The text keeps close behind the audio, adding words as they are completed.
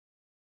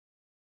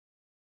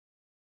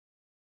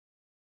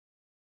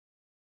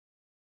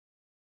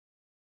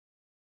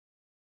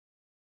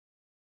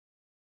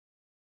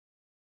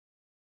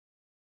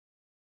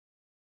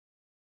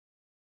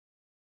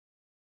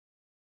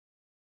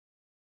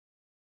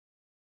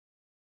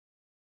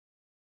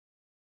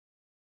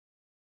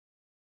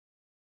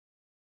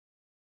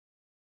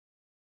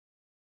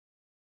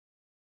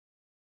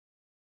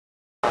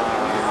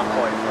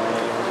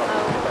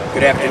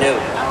Good afternoon.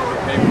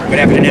 Good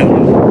afternoon.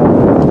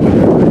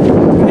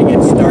 We're going to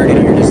get started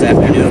here this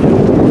afternoon.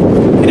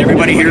 Can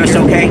everybody hear us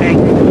okay?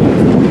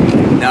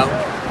 No?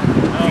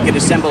 If you could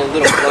assemble a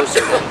little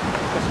closer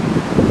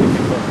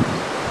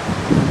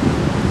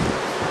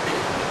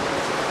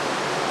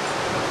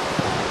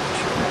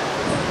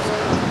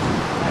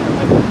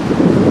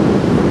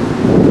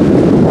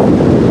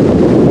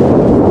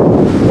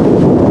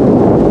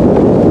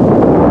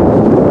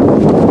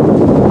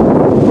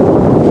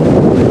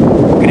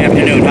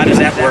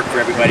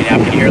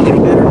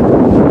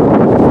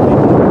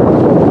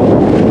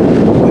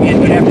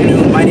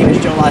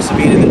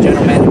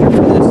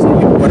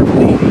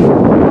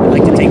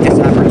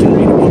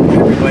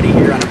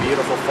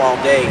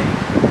then.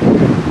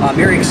 I'm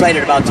very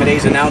excited about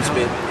today's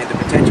announcement and the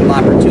potential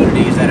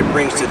opportunities that it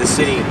brings to the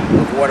City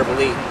of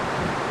Watervliet.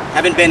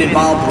 Having been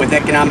involved with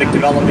economic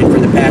development for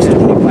the past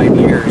 25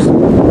 years,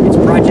 it's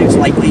projects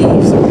like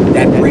these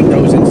that bring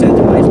those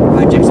incentivized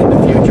projects in the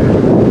future.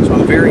 So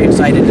I'm very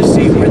excited to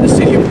see where the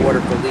City of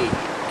Watervliet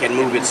can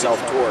move itself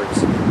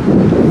towards.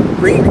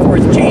 Bringing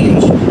forth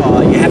change,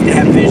 you have to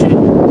have vision,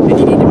 and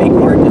you need to make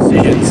hard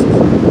decisions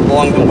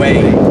along the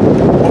way.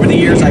 Over the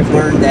years, I've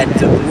learned that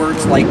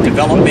words like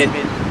development,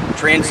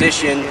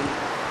 transition,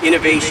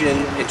 innovation,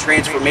 and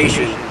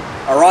transformation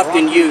are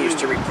often used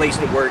to replace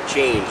the word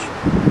change.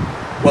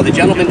 Well, the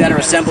gentlemen that are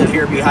assembled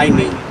here behind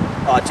me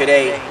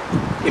today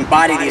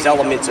embody these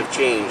elements of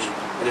change.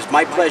 And it's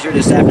my pleasure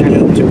this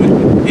afternoon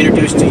to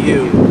introduce to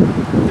you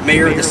the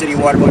Mayor of the City of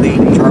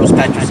Watervliet, Charles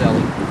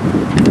Patricelli.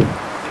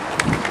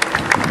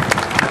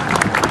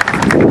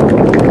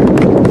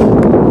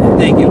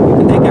 Thank you,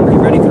 and thank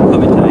everybody for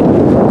coming tonight.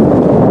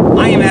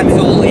 I am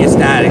absolutely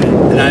ecstatic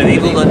that I'm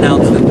able to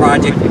announce the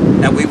project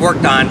that we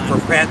worked on for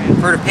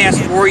the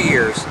past 4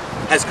 years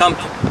has come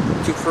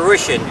to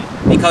fruition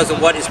because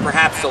of what is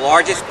perhaps the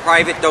largest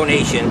private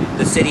donation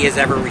the city has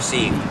ever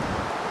received.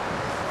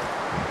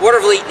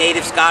 Watervliet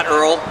native Scott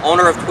Earl,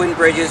 owner of Twin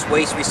Bridges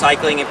Waste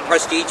Recycling and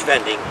Prestige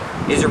Vending,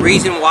 is the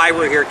reason why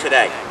we're here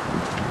today.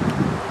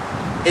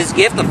 His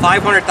gift of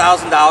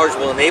 $500,000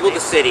 will enable the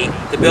city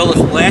to build a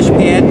splash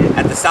pad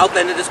at the south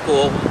end of the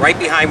school, right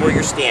behind where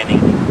you're standing,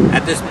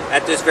 at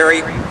this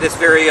very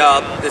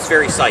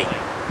site.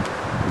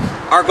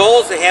 Our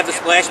goal is to have the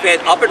splash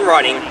pad up and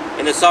running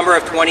in the summer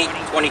of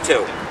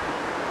 2022.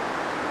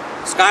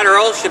 Scott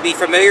Earl should be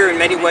familiar in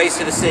many ways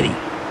to the city.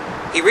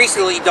 He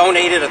recently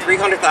donated a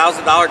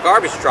 $300,000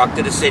 garbage truck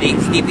to the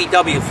city's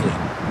DPW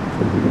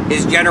fleet.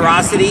 His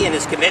generosity and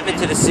his commitment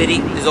to the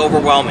city is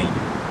overwhelming.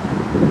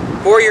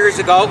 4 years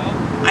ago,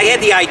 I had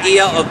the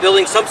idea of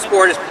building some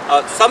sort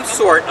of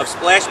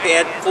splash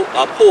pad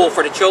pool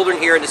for the children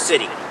here in the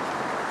city.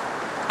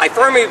 I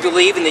firmly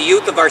believe in the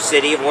youth of our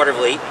city of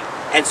Watervliet,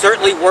 and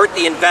certainly worth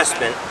the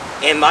investment,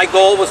 and my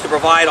goal was to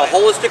provide a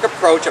holistic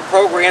approach of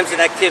programs and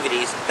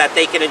activities that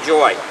they can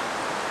enjoy.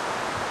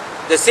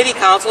 The City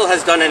Council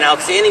has done an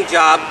outstanding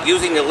job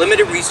using the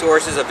limited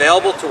resources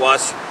available to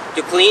us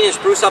to clean and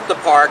spruce up the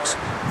parks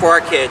for our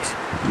kids,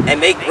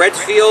 and make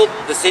Redsfield,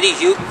 the city's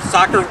youth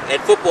soccer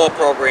and football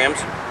programs,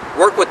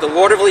 work with the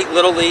Watervliet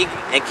Little League,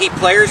 and keep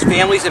players,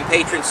 families, and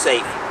patrons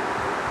safe.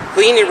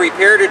 Clean and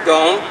repair the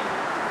dome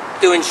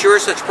to ensure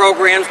such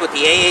programs with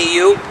the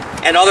AAU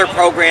and other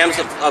programs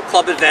of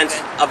club events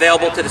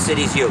available to the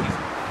city's youth.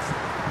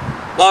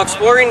 While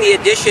exploring the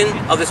addition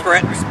of the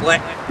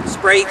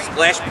spray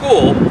splash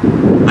pool,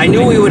 I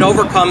knew we would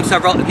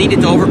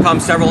needed to overcome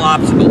several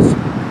obstacles.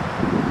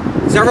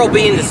 Several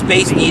being the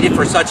space needed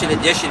for such an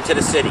addition to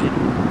the city.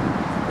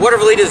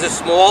 Watervliet is a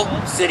small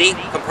city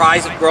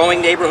comprised of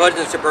growing neighborhoods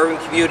and suburban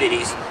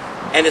communities,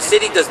 and the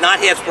city does not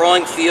have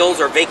sprawling fields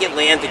or vacant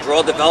land to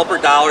draw developer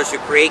dollars to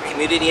create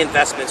community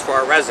investments for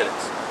our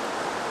residents.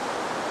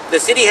 The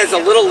city has a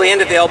little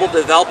land available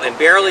to develop and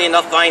barely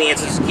enough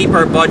finances to keep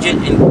our budget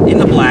in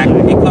the black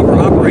and cover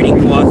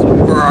operating costs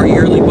for our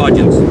yearly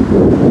budgets.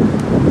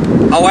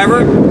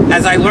 However,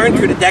 as I learned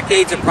through the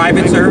decades of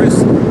public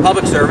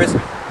service,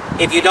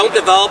 if you don't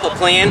develop a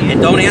plan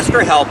and don't ask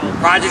for help,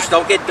 projects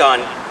don't get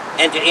done,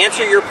 and to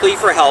answer your plea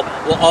for help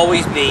will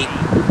always be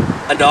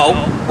a no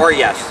or a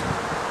yes.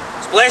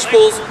 Splash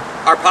pools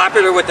are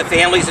popular with the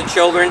families and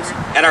children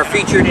and are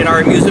featured in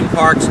our amusement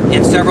parks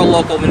in several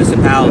local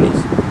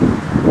municipalities.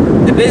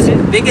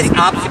 The biggest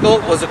obstacle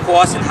was the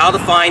cost and how to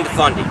find the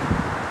funding.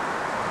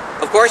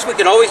 Of course, we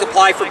can always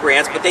apply for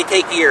grants, but they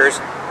take years,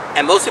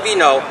 and most of you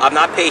know I'm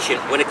not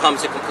patient when it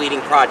comes to completing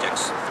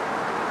projects.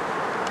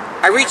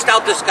 I reached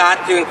out to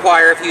Scott to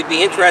inquire if he'd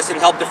be interested in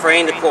help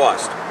defraying the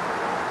cost.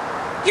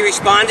 He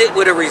responded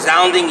with a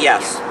resounding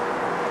yes.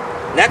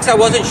 Next, I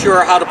wasn't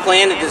sure how to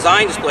plan and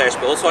design the splash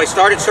pool, so I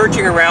started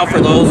searching around for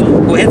those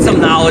who had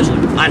some knowledge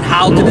on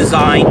how to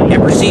design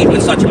and proceed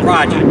with such a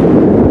project.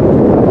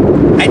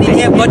 I didn't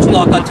have much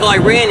luck until I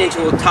ran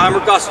into Tom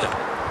Augusta,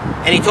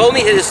 and he told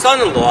me that his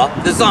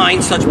son-in-law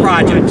designed such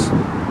projects.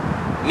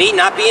 Me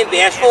not being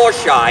bashful or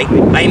shy,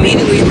 I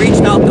immediately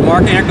reached out to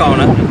Mark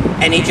Aragona,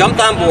 and he jumped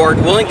on board,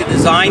 willing to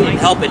design and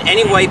help in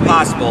any way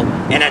possible,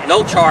 and at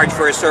no charge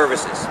for his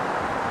services.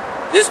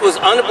 This was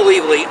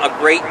unbelievably a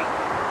great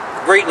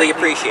greatly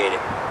appreciated.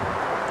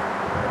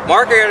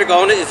 Mark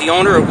Aragona is the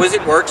owner of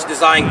Wizard Works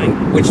Design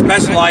Group, which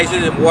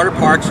specializes in water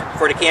parks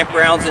for the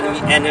campgrounds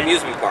and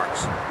amusement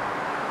parks.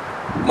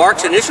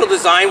 Mark's initial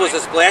design was a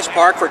splash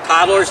park for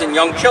toddlers and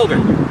young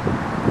children.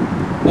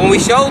 When we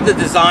showed the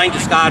design to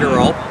Scott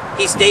Earl,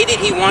 he stated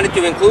he wanted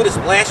to include a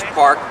splash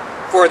park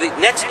for the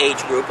next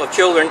age group of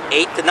children,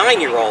 8 to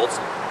 9-year-olds,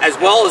 as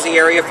well as the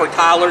area for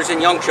toddlers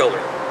and young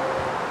children.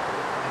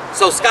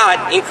 So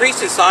Scott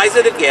increased the size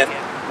of the gift,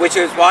 which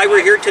is why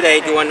we're here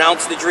today to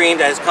announce the dream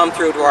that has come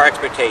through to our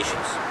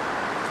expectations.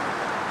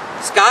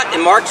 Scott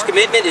and Mark's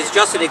commitment is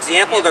just an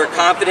example of their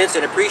confidence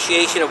and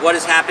appreciation of what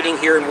is happening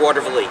here in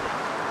Watervliet.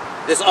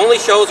 This only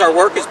shows our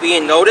work is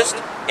being noticed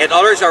and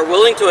others are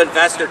willing to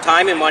invest their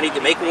time and money to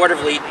make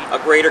Watervliet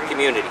a greater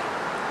community.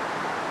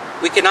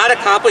 We cannot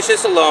accomplish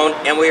this alone,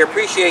 and we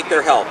appreciate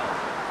their help.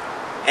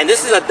 And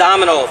this is a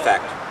domino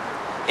effect,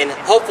 and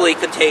hopefully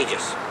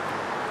contagious.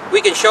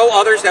 We can show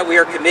others that we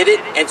are committed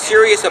and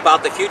serious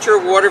about the future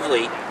of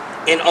Watervliet,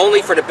 and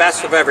only for the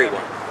best of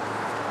everyone.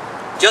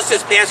 Just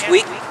this past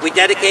week, we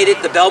dedicated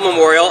the Bell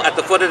Memorial at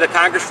the foot of the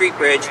Congress Street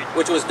Bridge,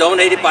 which was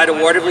donated by the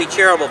Watervliet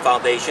Charitable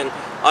Foundation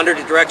under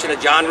the direction of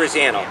John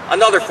Rosano,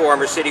 another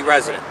former city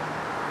resident.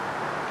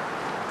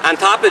 On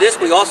top of this,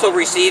 we also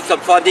received some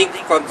funding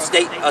from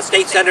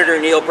State Senator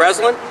Neil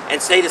Breslin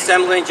and State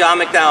Assemblyman John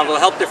McDonald to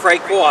help defray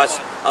costs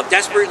of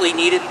desperately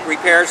needed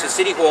repairs to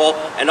City Hall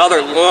and other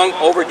long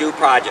overdue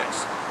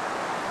projects.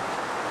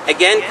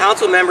 Again,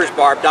 Council members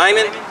Barb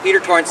Diamond, Peter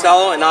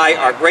Torncello, and I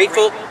are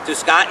grateful to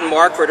Scott and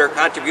Mark for their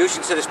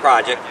contributions to this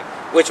project,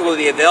 which will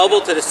be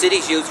available to the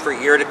city's youth for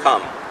a year to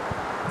come.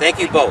 Thank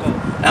you both.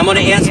 I'm going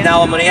to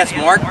ask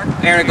Mark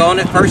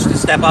Aragona first to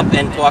step up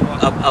and talk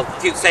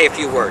say a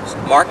few words.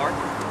 Mark.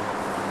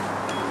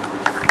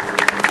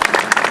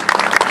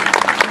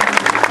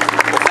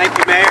 Thank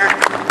you, Mayor.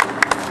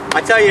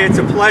 I tell you, it's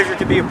a pleasure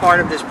to be a part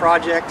of this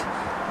project.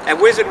 At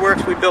Wizard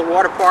Works, we build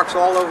water parks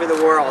all over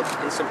the world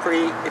in some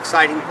pretty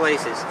exciting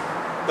places.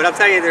 But I'll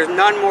tell you, there's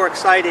none more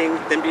exciting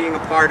than being a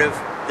part of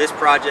this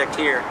project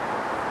here.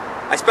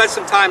 I spent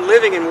some time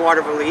living in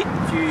Watervliet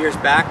a few years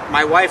back.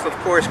 My wife, of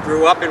course,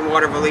 grew up in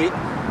Watervliet,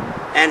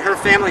 and her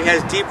family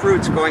has deep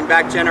roots going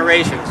back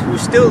generations who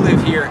still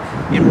live here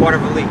in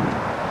Watervliet.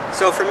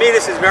 So for me,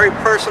 this is very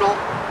personal.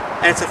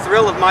 And it's a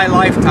thrill of my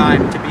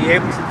lifetime to be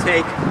able to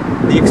take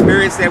the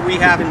experience that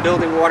we have in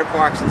building water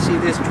parks and see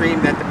this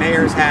dream that the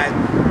mayor's had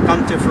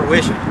come to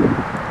fruition.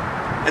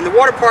 And the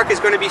water park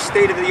is going to be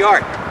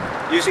state-of-the-art,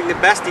 using the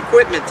best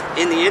equipment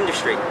in the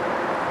industry.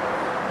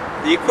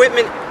 The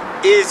equipment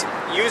is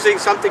using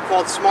something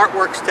called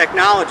SmartWorks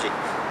technology,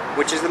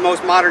 which is the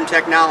most modern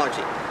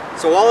technology.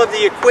 So all of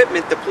the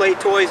equipment, the play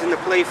toys and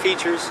the play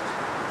features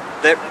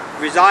that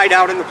reside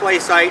out in the play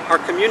site are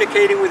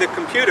communicating with a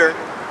computer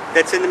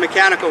that's in the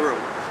mechanical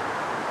room.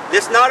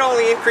 This not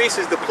only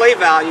increases the play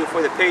value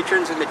for the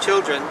patrons and the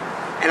children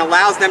and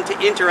allows them to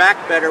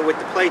interact better with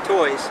the play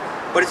toys,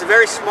 but it's a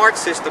very smart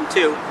system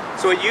too,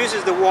 so it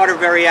uses the water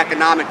very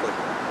economically.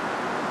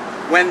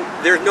 When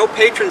there's no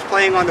patrons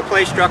playing on the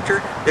play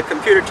structure, the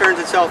computer turns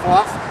itself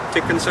off to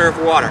conserve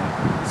water.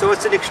 So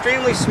it's an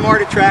extremely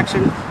smart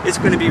attraction. It's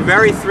going to be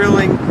very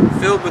thrilling,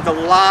 filled with a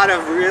lot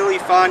of really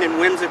fun and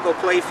whimsical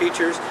play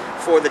features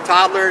for the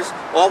toddlers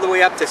all the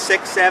way up to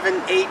 6,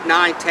 7, 8,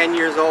 9, 10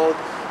 years old.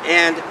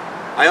 And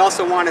I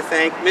also want to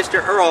thank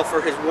Mr. Earl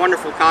for his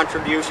wonderful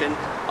contribution.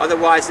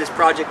 Otherwise, this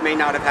project may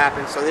not have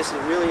happened. So this is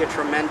really a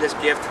tremendous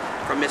gift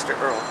from Mr.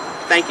 Earl.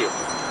 Thank you.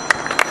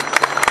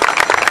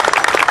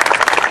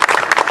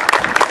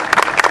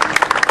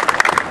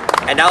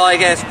 And now I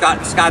guess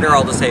Scott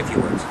Earl to say a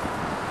few words.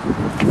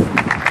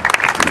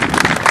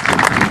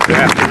 Good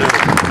afternoon.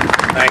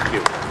 Thank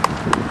you.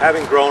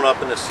 Having grown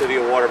up in the city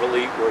of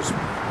Watervliet was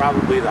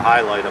probably the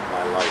highlight of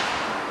my life.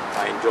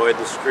 I enjoyed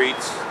the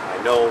streets.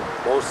 I know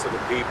most of the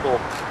people.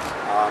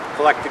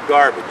 Collected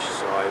garbage,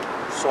 so I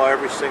saw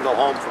every single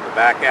home from the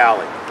back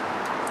alley.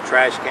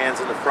 Trash cans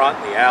in the front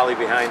and the alley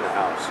behind the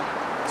house.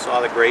 I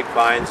saw the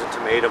grapevines and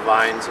tomato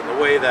vines and the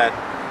way that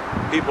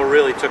people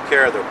really took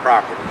care of their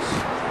properties.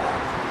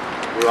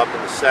 Grew up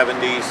in the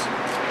 70s,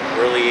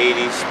 early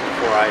 80s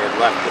before I had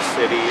left the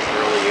city,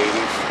 early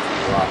 80s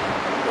to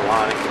go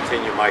on and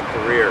continue my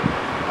career.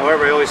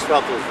 However, I always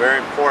felt it was very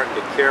important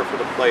to care for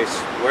the place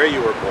where you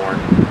were born,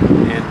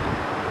 and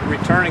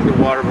returning to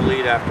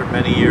Watervliet after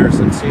many years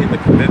and seeing the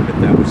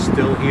commitment that was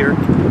still here,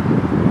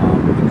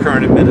 the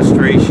current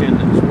administration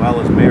as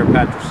well as Mayor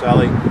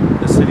Patricelli,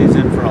 the city's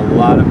in for a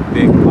lot of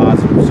big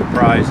positive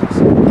surprises.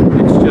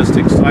 It's just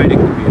exciting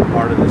to be a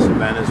part of this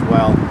event as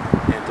well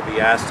and to be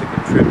asked to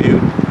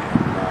contribute,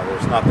 and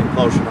there's nothing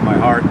closer to my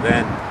heart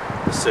than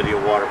the City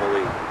of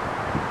Watervliet.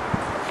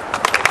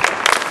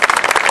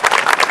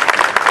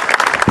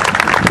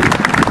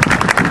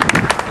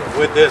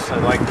 With this,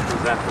 I'd like to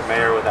present the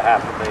mayor with a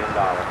 $500,000.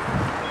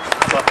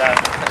 About that.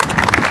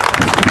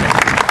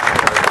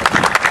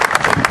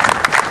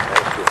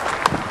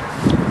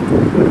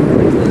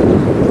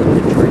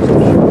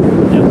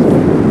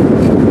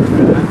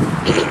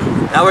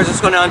 Now we're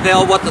just going to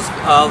unveil what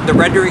the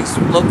renderings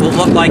will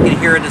look like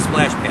here in the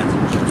splash pads.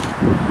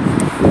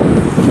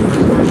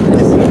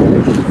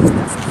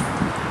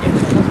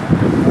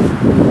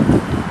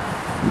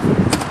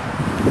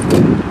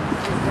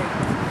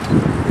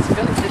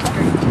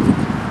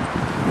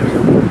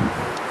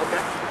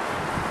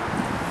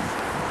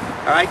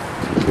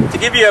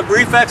 give you a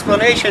brief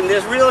explanation,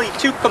 there's really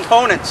two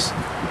components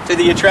to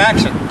the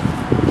attraction.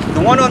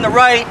 The one on the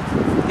right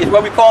is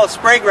what we call a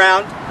spray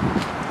ground.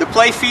 The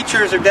play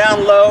features are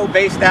down low,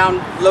 base down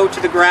low to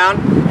the ground,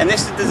 and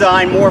this is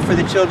designed more for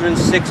the children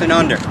 6 and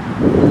under.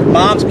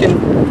 Moms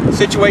can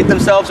situate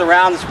themselves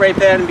around the spray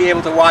pad and be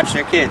able to watch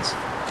their kids.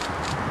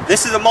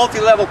 This is a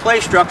multi-level play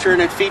structure,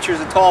 and it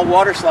features a tall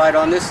water slide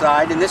on this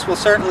side, and this will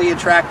certainly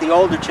attract the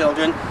older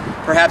children.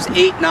 Perhaps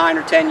 8, 9,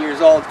 or 10 years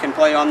old can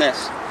play on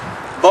this.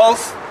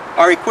 Both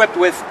are equipped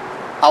with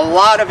a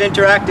lot of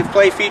interactive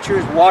play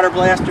features, water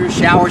blasters,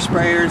 shower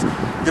sprayers,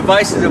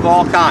 devices of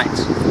all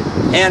kinds.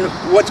 And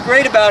what's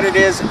great about it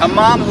is a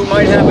mom who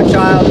might have a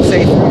child,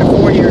 say 3 to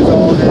 4 years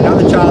old, and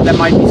another child that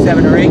might be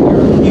 7 or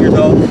 8 years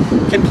old,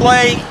 can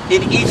play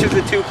in each of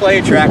the two play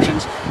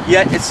attractions,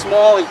 yet it's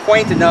small and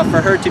quaint enough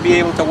for her to be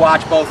able to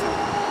watch both of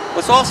them.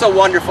 What's also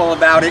wonderful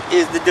about it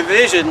is the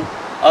division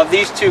of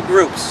these two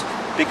groups,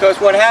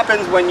 because what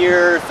happens when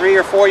you're 3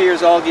 or 4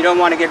 years old, you don't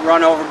want to get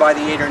run over by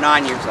the 8 or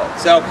 9 years old.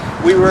 So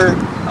we were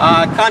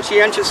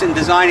conscientious in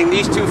designing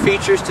these two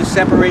features to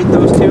separate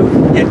those two,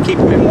 yet keep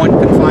them in one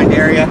confined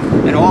area.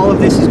 And all of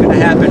this is going to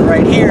happen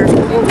right here.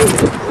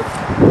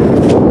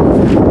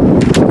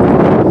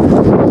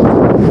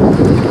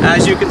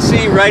 As you can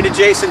see, right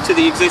adjacent to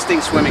the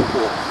existing swimming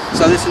pool.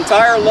 So this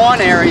entire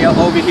lawn area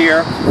over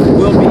here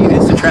will be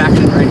this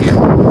attraction right here.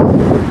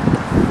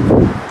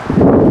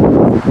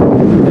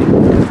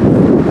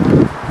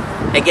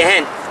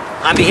 Again,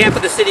 on behalf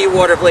of the City of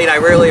Watervliet, I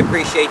really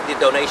appreciate the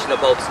donation of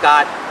both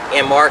Scott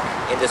and Mark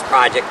in this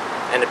project,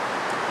 and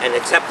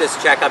accept this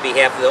check on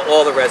behalf of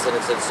all the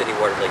residents of the City of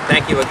Watervliet.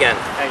 Thank you again.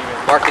 Thank you.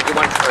 Mark, did you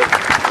want to say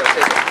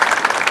something?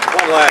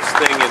 One last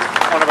thing, in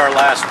one of our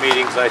last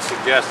meetings I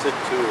suggested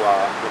to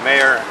the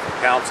mayor, the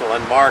council,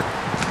 and Mark,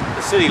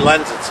 the city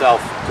lends itself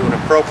to an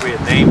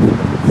appropriate name for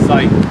the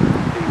site,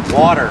 the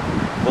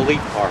Watervliet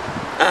Park.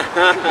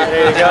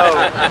 There you go.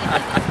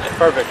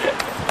 Perfect.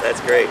 That's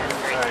great.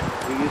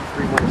 Do you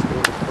 3 want to stay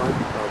in the front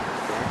of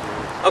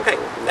that? Okay,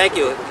 thank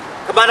you.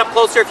 Come on up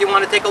closer if you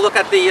want to take a look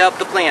at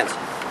the plans.